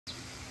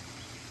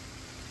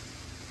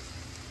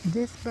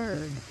This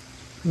squirrel,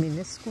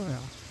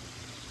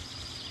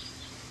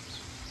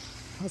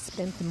 has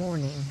spent the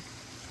morning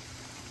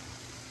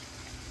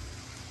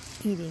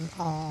eating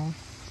all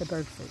the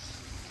bird food.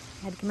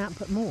 I had to come out and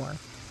put more,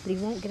 but he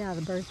won't get out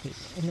of the bird food,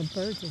 and the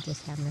birds are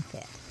just having a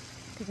fit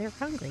because they're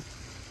hungry,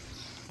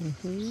 and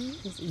he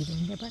is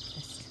eating their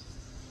breakfast.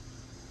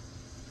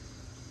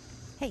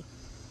 Hey,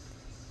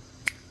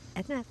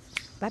 that's enough.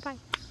 Bye-bye.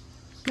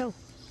 Go,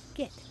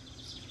 get.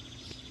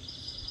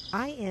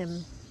 I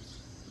am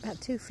about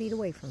 2 feet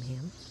away from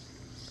him,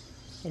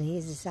 and he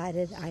has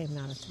decided I am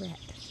not a threat.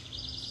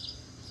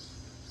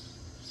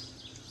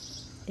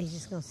 He's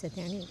just going to sit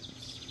there and eat.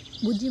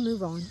 Would you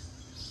move on?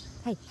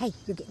 Hey,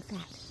 you're getting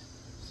fat.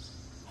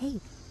 Hey.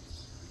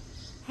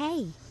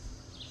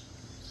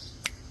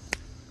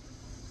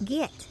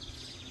 Get.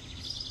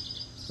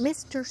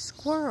 Mr.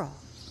 Squirrel,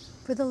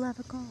 for the love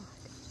of God.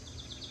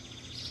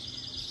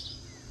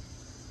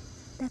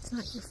 That's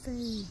not your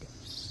food.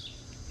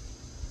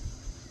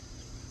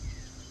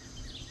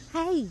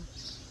 Hey,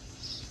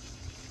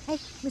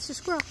 Mr.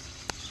 Squirrel.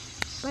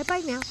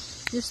 Bye-bye now.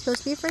 You're supposed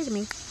to be afraid of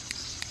me.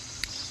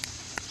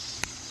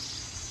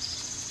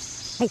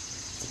 Hey.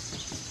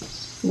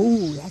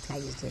 Ooh, that's got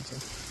your attention.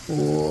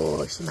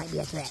 Ooh, she might be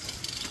a threat.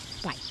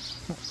 Bye.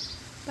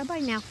 Bye-bye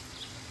now.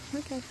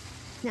 Okay.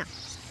 Now,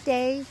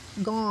 stay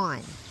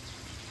gone.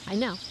 I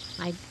know.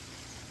 I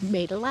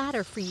made a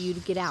ladder for you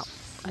to get out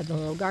of the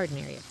little garden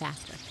area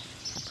faster.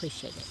 I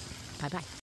appreciate it. Bye-bye.